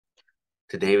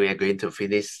Today we are going to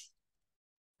finish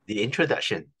the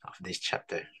introduction of this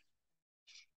chapter.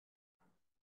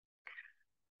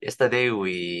 Yesterday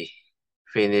we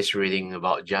finished reading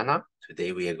about jhana.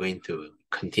 Today we are going to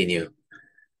continue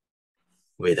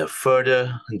with a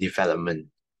further development.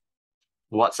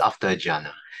 What's after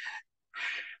jhana?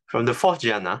 From the fourth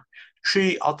jhana,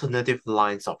 3 alternative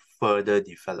lines of further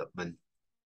development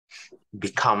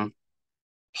become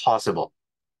possible.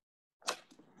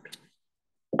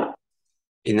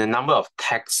 In a number of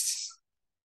texts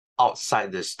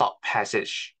outside the stop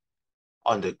passage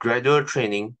on the gradual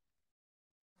training,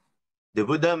 the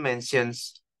Buddha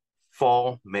mentions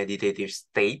 4 meditative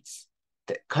states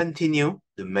that continue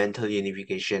the mental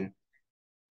unification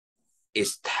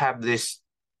established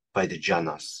by the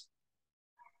jhanas.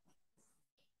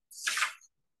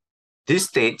 These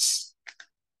states,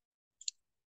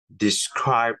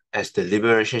 described as the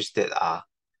liberations that are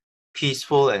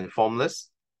peaceful and formless,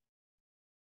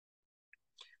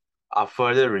 are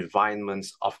further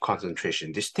refinements of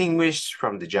concentration, distinguished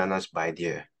from the jhanas by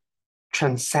their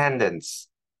transcendence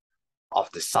of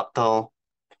the subtle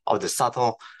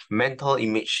mental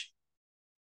image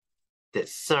that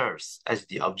serves as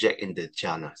the object in the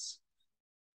jhanas.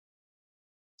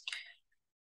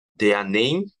 They are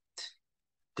named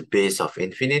the base of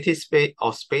infinity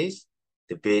space,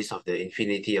 the base of the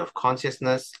infinity of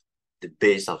consciousness, the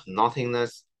base of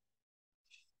nothingness,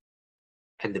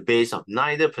 and the base of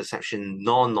neither perception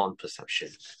nor non-perception.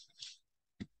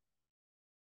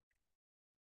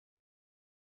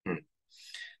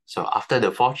 So after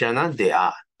the fourth jhana, there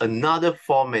are another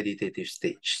 4 meditative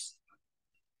stages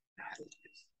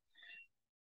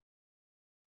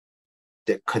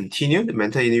that continue the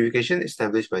mental unification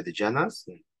established by the jhanas,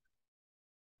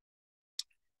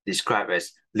 described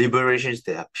as liberations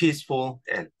that are peaceful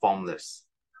and formless.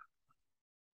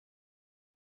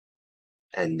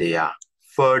 And they are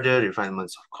further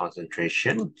refinements of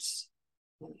concentrations.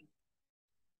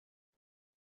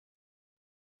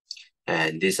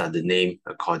 And these are the name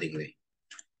accordingly.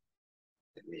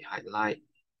 Let me highlight.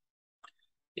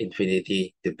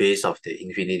 Infinity, the base of the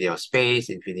infinity of space,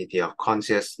 infinity of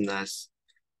consciousness,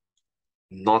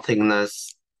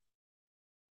 nothingness,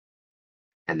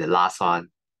 and the last one,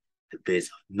 the base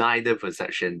of neither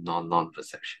perception nor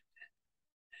non-perception.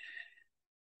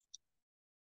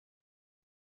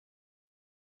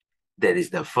 That is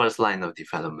the first line of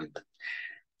development.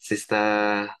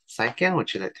 Sister Saiken,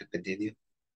 would you like to continue?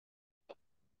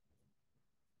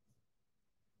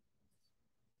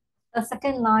 The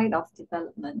second line of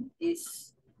development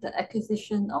is the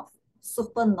acquisition of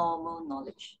supernormal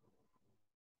knowledge.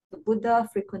 The Buddha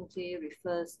frequently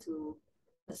refers to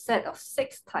a set of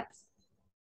 6 types,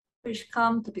 which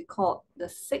come to be called the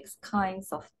 6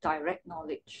 kinds of direct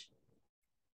knowledge,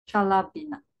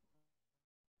 chalabina.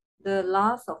 The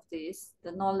last of these,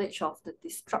 the knowledge of the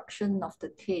destruction of the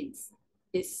taints,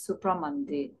 is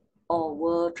supramundane or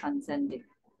world transcending,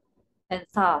 and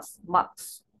thus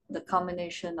marks the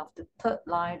culmination of the third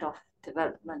line of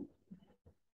development.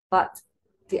 But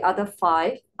the other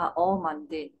 5 are all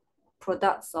mundane,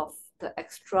 products of the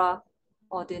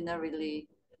extraordinarily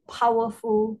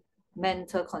powerful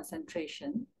mental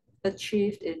concentration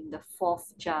achieved in the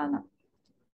fourth jhana.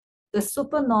 The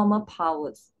supernormal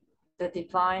powers, the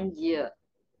divine ear,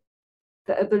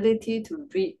 the ability to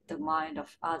read the mind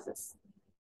of others,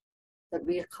 the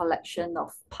recollection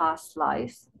of past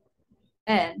lives,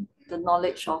 and the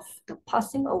knowledge of the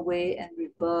passing away and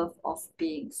rebirth of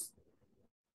beings.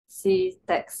 See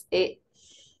text 8,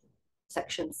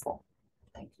 section 4.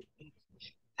 Thank you.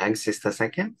 Thanks, Sister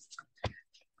Saiken.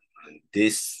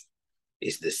 This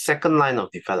is the second line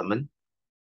of development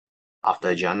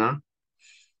after jhana,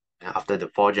 after the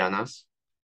 4 jhanas.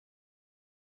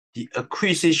 The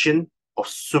acquisition of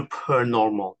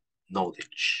supernormal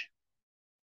knowledge.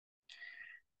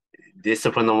 This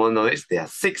supernormal knowledge, there are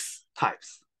 6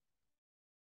 types.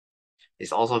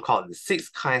 It's also called the 6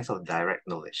 kinds of direct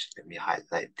knowledge. Let me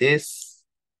highlight this.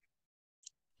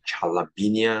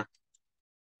 Chalabina.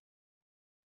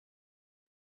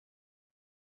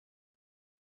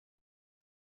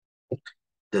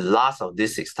 The last of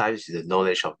these 6 types is the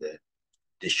knowledge of the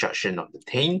destruction of the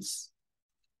taints.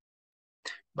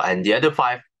 And the other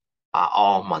 5 are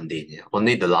all mundane.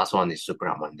 Only the last one is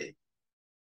supramundane.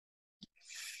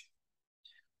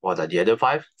 What are the other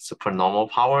 5? Supernormal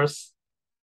powers,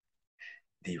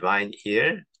 divine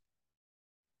ear,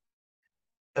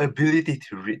 ability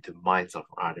to read the minds of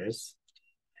others,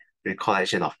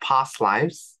 recollection of past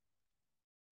lives,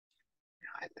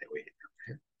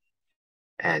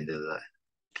 and the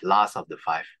last of the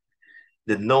 5,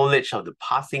 the knowledge of the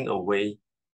passing away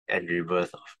and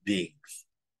rebirth of beings.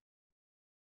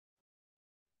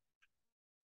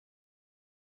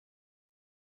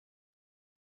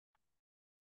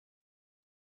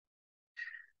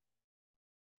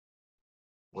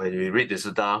 when we read the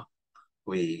Sutta,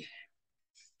 we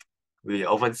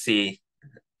often see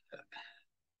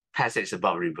passage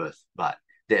about rebirth, but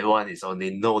that one is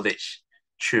only knowledge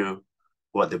through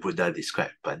what the Buddha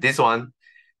described. But this one,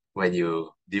 when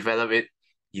you develop it,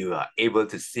 you are able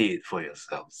to see it for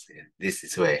yourselves. Yeah. This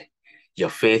is where your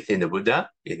faith in the Buddha,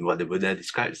 in what the Buddha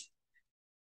describes,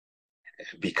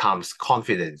 becomes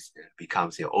confidence,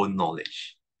 becomes your own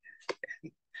knowledge.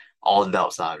 And all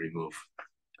doubts are removed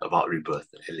about rebirth,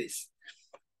 at least.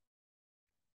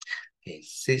 Okay,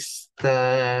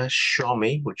 Sister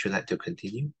Shawmei, would you like to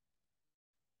continue?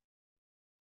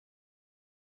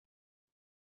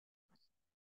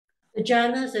 The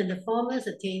jhanas and the formless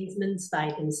attainments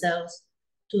by themselves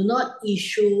do not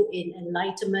issue in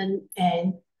enlightenment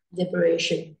and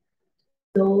liberation.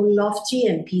 Though lofty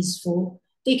and peaceful,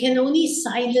 they can only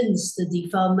silence the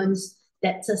defilements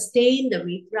that sustain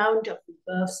the round of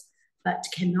rebirths, but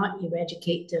cannot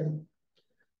eradicate them.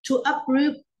 To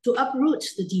uproot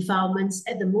the defilements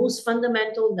at the most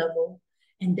fundamental level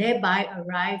and thereby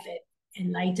arrive at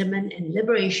enlightenment and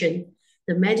liberation,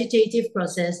 the meditative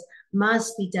process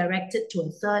must be directed to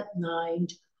a third line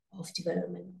of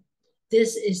development.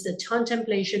 This is the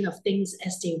contemplation of things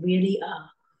as they really are,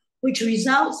 which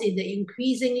results in the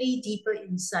increasingly deeper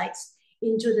insights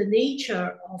into the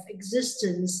nature of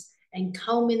existence and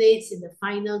culminates in the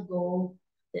final goal,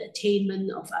 the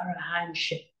attainment of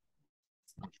arahantship.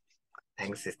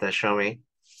 Thanks, Sister Shawmei.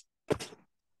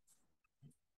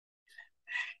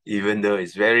 Even though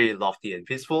it's very lofty and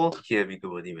peaceful, here Bhikkhu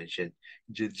Bodhi mentioned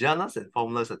jhanas and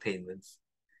formless attainments,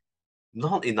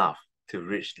 not enough to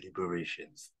reach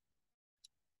liberations.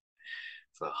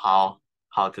 So how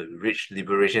to reach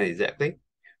liberation exactly?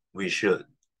 We should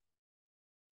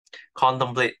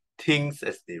contemplate things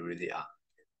as they really are.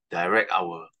 Direct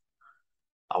our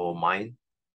mind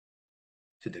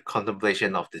to the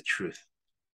contemplation of the truth.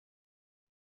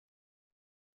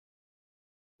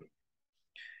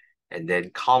 And then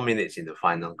culminates in the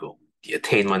final goal, the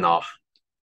attainment of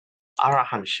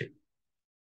arahantship.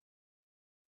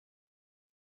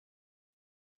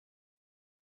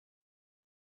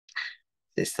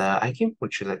 Sister Aikim,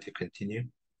 would you like to continue?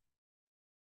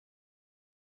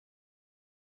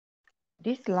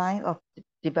 This line of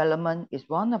development is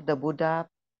the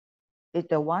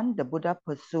one the Buddha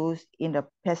pursues in the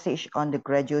passage on the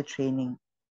gradual training.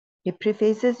 He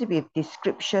prefaces with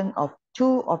description of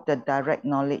two of the direct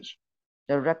knowledge,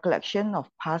 the recollection of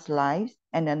past lives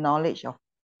and the knowledge of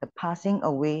the passing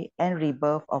away and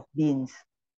rebirth of beings.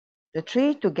 The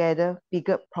three together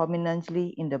figured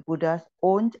prominently in the Buddha's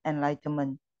own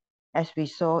enlightenment, as we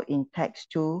saw in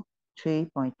text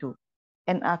 2.3.2,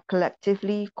 and are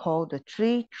collectively called the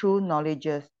three true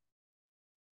knowledges,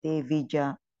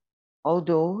 Devija.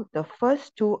 Although the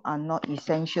first two are not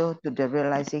essential to the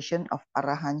realization of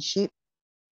arahantship,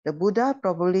 the Buddha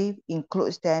probably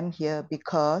includes them here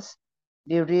because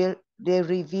they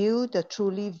reveal the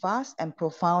truly vast and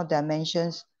profound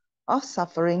dimensions of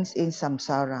sufferings in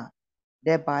samsara,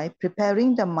 thereby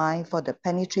preparing the mind for the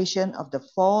penetration of the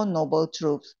Four Noble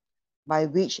Truths by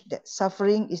which that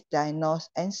suffering is diagnosed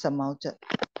and surmounted.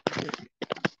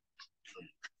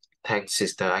 Thanks,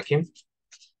 Sister Aikim.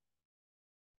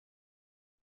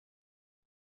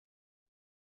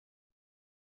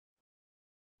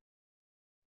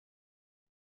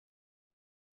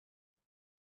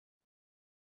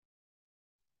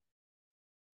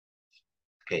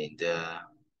 Okay,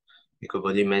 Bhikkhu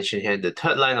Bodhi mentioned here, the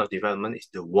third line of development is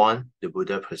the one the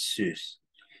Buddha pursues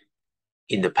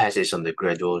in the passage on the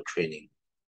gradual training.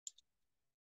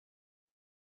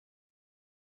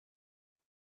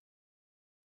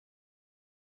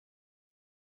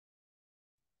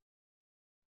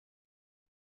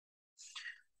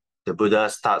 The Buddha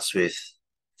starts with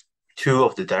two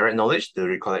of the direct knowledge, the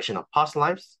recollection of past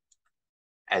lives,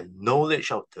 and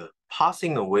knowledge of the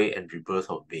passing away and rebirth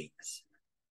of beings.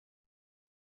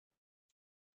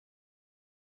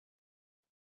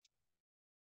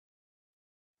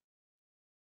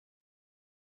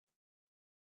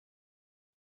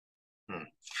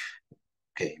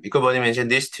 Okay, Bhikkhu Bodhi mentioned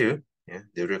these two,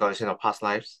 the recollection of past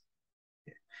lives.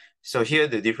 So here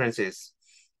the difference is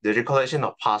the recollection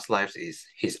of past lives is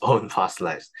his own past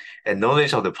lives, and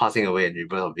knowledge of the passing away and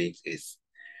rebirth of beings is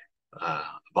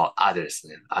about others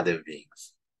and other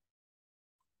beings.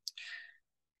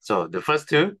 So the first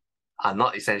two are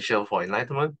not essential for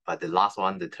enlightenment, but the last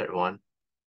one, the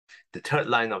third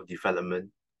line of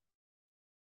development,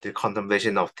 the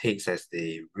contemplation of things as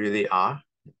they really are.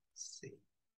 Let's see.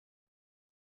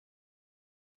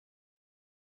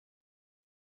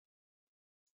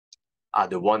 Are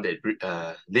the one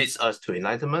that leads us to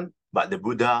enlightenment, but the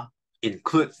Buddha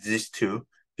includes these two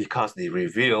because they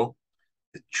reveal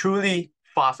the truly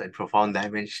vast and profound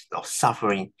dimensions of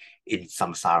suffering in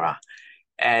samsara.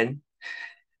 And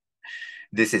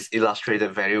this is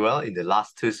illustrated very well in the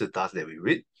last two suttas that we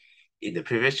read. In the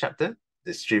previous chapter,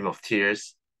 the stream of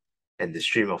tears and the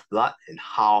stream of blood, and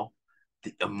how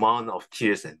the amount of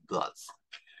tears and bloods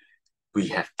we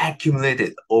have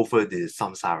accumulated over the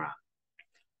samsara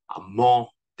are more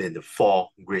than the 4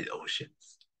 great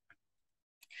oceans.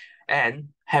 And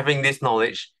having this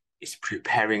knowledge is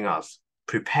preparing us,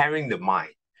 preparing the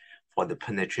mind for the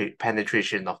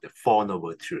penetration of the 4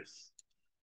 noble truths.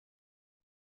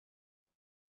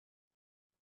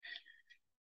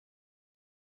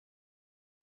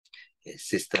 Yes,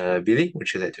 Sister Billy,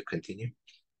 would you like to continue?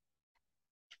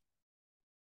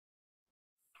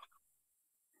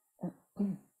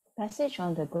 The passage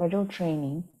on the gradual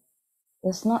training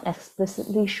does not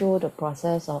explicitly show the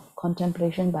process of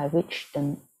contemplation by which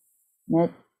the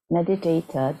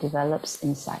meditator develops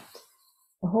insight.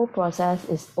 The whole process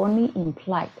is only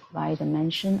implied by the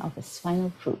mention of its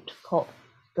final fruit, called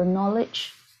the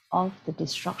knowledge of the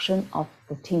destruction of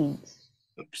the taints.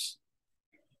 Oops.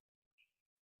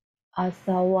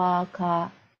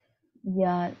 Asawaka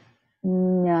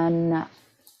jnana.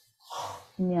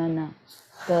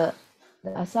 The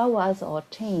asawas or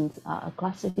taints are a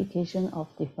classification of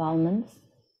defilements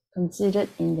considered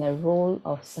in their role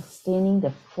of sustaining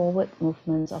the forward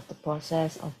movements of the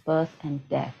process of birth and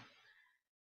death.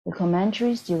 The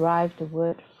commentaries derive the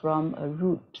word from a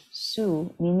root,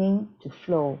 su, meaning to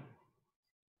flow.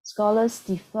 Scholars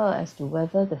differ as to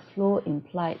whether the flow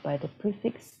implied by the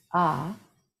prefix a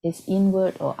is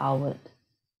inward or outward.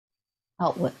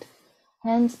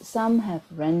 Hence, some have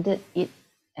rendered it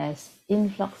as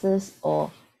influxes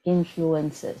or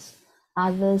influences,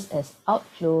 others as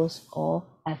outflows or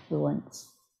effluents.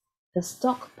 The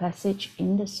stock passage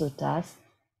in the suttas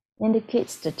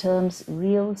indicates the term's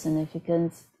real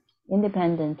significance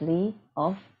independently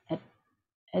of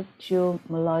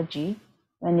etymology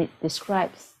when it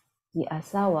describes the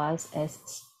asawas as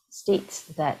states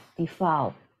that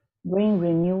defile, bring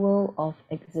renewal of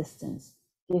existence,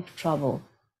 give trouble,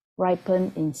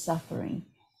 ripen in suffering,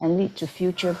 and lead to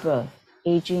future birth,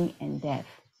 aging, and death.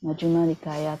 Majjhima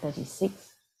Nikaya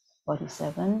 36,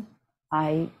 47,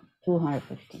 I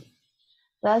 250.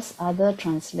 Thus, other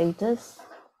translators,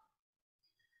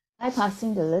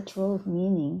 bypassing the literal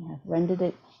meaning, have rendered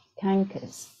it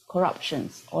cankers,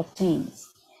 corruptions, or taints.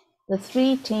 The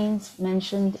 3 taints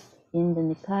mentioned in the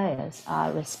Nikayas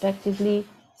are respectively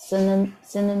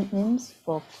synonyms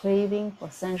for craving for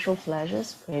sensual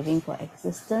pleasures, craving for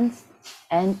existence,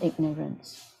 and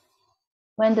ignorance.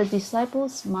 When the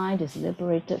disciple's mind is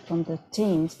liberated from the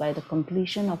taints by the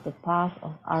completion of the path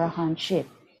of arahantship,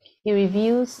 he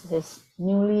reveals his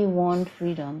newly won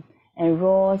freedom and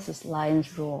roars his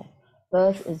lion's roar.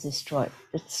 Birth is destroyed.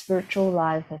 The spiritual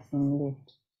life has been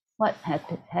lived. What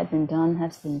had been done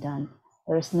has been done.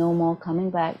 There is no more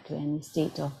coming back to any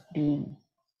state of being.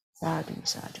 Sadhu,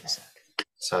 sadhu, sadhu.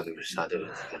 Sadhu, sadhu,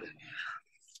 sadhu.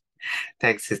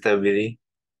 Thanks, Sister Billy.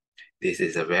 This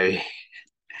is a very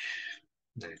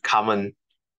common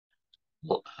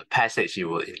passage you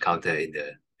will encounter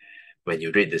when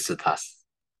you read the suttas.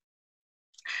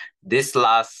 This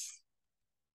last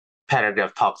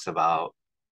paragraph talks about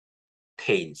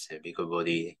taints, and Bhikkhu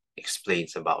Bodhi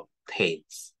explains about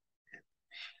taints.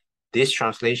 These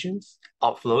translations,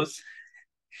 outflows,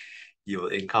 you will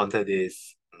encounter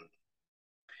this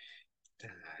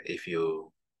if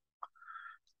you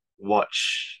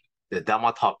watch the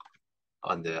Dhamma talk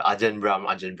on the Ajahn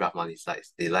Brahmani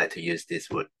sites. They like to use this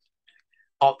word,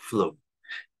 outflow.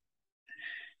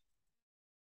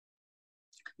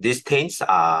 These taints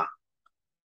are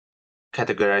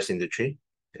categorized into 3.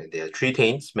 And there are 3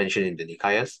 taints mentioned in the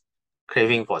Nikayas: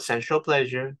 craving for sensual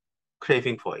pleasure,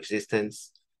 craving for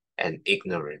existence, and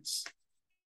ignorance.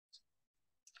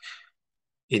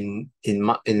 In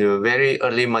the very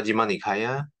early Majjhima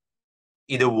Nikaya,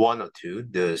 either 1 or 2,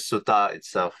 the sutta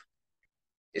itself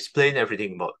explain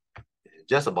everything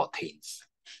just about taints.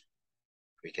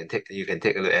 You can take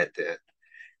a look at the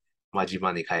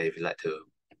Majjhima Nikaya if you'd like to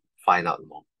find out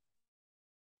more.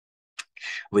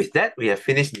 With that, we have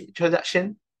finished the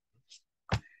introduction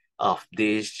of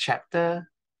this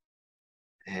chapter,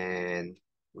 and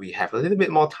we have a little bit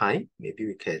more time. Maybe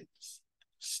we can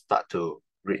start to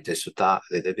read the sutta a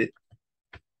little bit.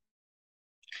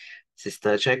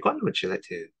 Sister Chai Kwan, would you like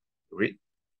to read?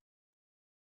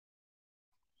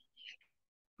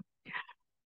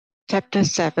 Chapter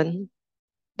 7,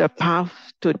 The Path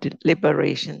to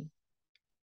Liberation.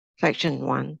 Section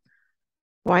 1.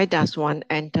 Why does one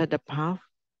enter the path?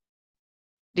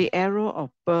 The arrow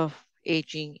of birth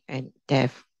aging and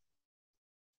death.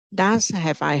 Thus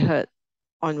have I heard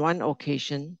on one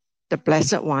occasion, the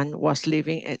Blessed One was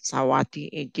living at Sawati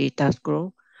in Jeta's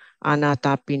Grove,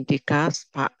 Anathapindika's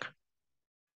park.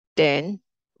 Then,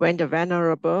 when the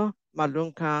Venerable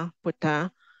Malunka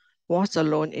Putta was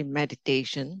alone in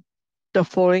meditation, the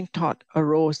following thought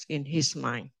arose in his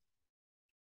mind.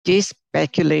 These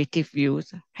speculative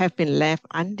views have been left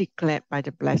undeclared by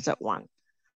the Blessed One,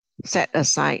 set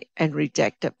aside and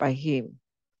rejected by him,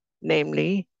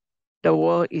 namely, the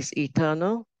world is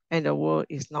eternal and the world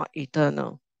is not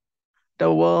eternal.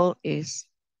 The world is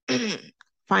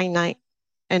finite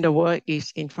and the world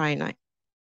is infinite.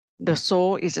 The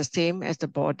soul is the same as the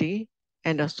body,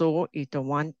 and the soul is the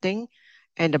one thing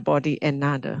and the body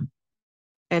another.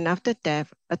 And after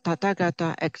death, a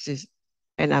Tathagata exists,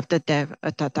 and after death,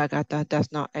 a Tathagata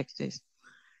does not exist.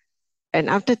 And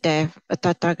after death, a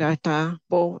Tathagata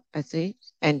both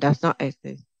exists and does not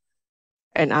exist.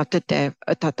 And after death,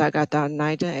 a Tathagata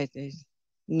neither exists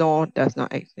nor does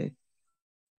not exist.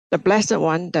 The Blessed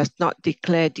One does not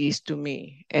declare this to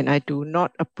me, and I do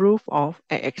not approve of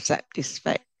and accept this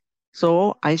fact.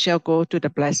 So I shall go to the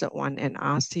Blessed One and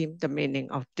ask him the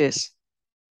meaning of this.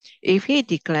 If he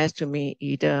declares to me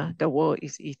either the world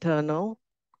is eternal,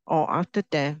 or after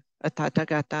death, a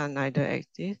Tathagata neither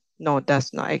exists nor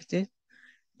does not exist,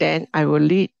 then I will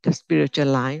lead the spiritual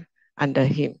life under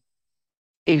him.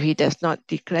 If he does not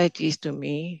declare this to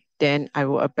me, then I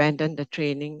will abandon the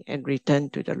training and return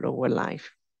to the lower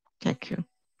life. Thank you.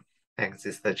 Thanks,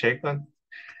 Sister Chekwan.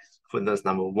 Footnotes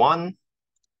number 1.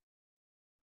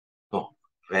 Oh,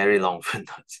 very long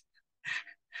footnotes.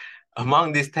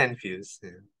 Among these 10 views,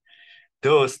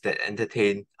 those that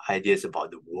entertain ideas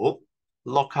about the world,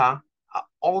 loka, are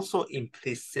also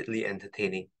implicitly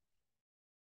entertaining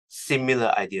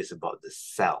similar ideas about the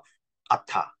self,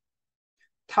 atta.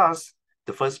 Thus,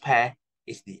 the first pair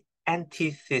is the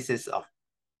antithesis of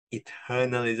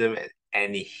eternalism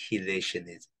and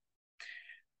annihilationism.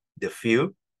 The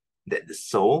view that the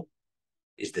soul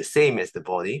is the same as the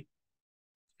body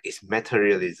is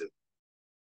materialism,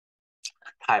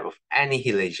 a type of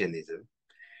annihilationism.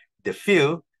 The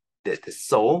view that the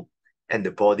soul and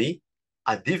the body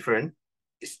are different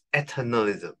is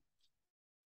eternalism.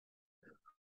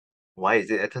 Why is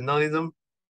it eternalism?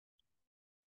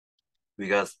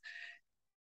 Because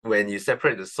when you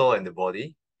separate the soul and the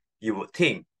body, you would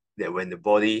think that when the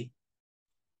body,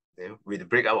 with the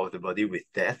breakup of the body with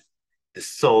death, the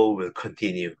soul will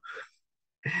continue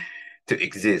to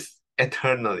exist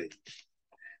eternally.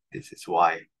 This is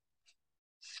why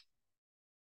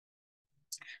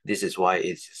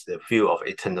it's the view of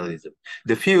eternalism.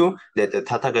 The view that the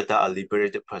Tathagata, a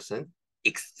liberated person,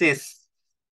 exists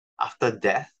after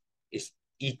death is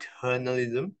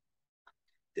eternalism.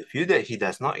 The view that he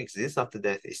does not exist after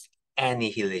death is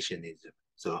annihilationism.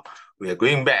 So we are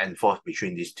going back and forth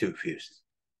between these two views.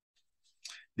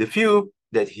 The view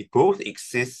that he both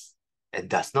exists and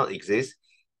does not exist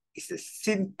is the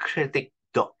syncretic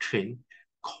doctrine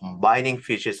combining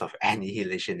features of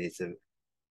annihilationism,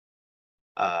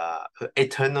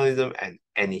 eternalism, and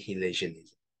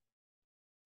annihilationism.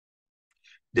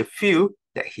 The view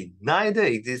that he neither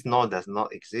exists nor does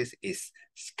not exist is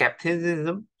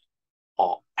skepticism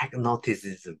or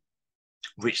agnosticism,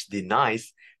 which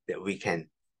denies that we can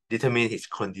determine his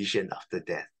condition after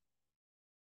death.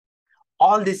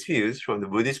 All these views, from the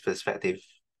Buddhist perspective,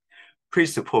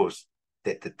 presuppose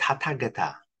that the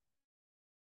Tathagata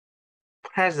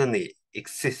presently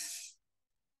exists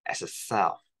as a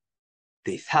self.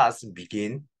 They thus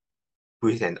begin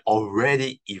with an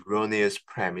already erroneous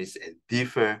premise and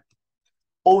differ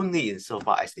only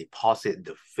insofar as they posit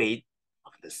the fate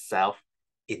of the self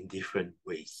in different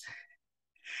ways.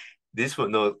 This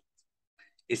footnote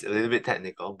is a little bit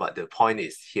technical, but the point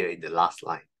is here in the last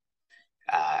line.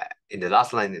 In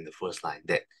the first line,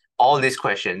 that all these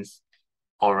questions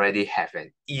already have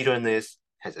an erroneous,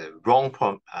 has a wrong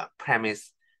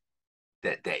premise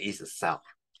that there is a self.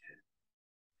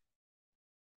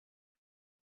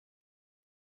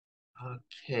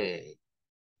 Okay,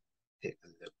 take a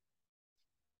look.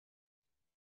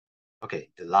 Okay,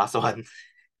 the last one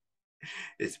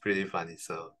is pretty funny.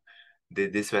 So,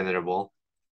 this venerable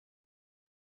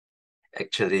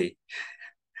actually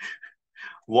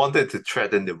wanted to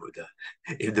threaten the Buddha.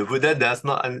 If the Buddha does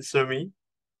not answer me,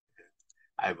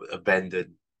 I would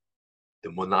abandon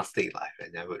the monastic life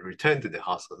and I would return to the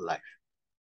household life.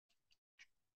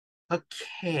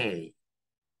 Okay.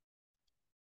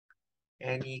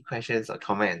 Any questions or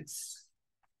comments?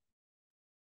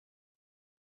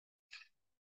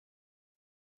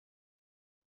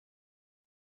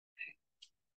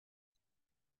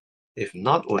 If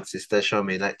not, would Sister Shaw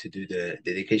may like to do the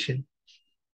dedication?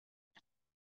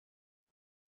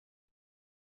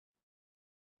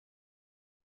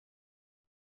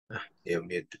 You're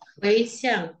mute. 回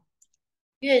向，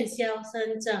愿消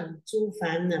三障诸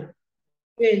烦恼，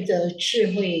愿得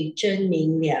智慧真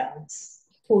明了，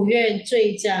普愿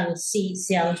罪障悉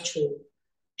消除，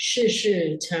世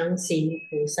世常行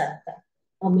菩萨道。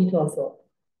阿弥陀佛。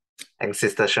Thanks,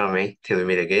 Sister Shamay. Till we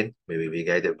meet again, may we be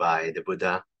guided by the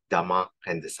Buddha, Dhamma,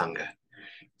 and the Sangha.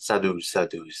 Sadhu,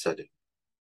 sadhu, sadhu.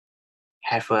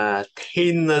 Have a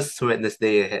painless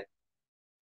Wednesday ahead.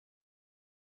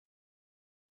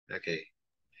 Okay.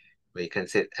 We can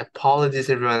say apologies,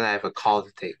 everyone. I have a call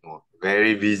to take. Oh,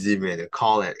 very busy, man. A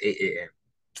call at 8 a.m.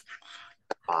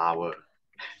 Power.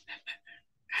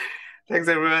 Thanks,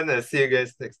 everyone. I'll see you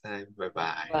guys next time.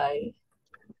 Bye-bye. Bye.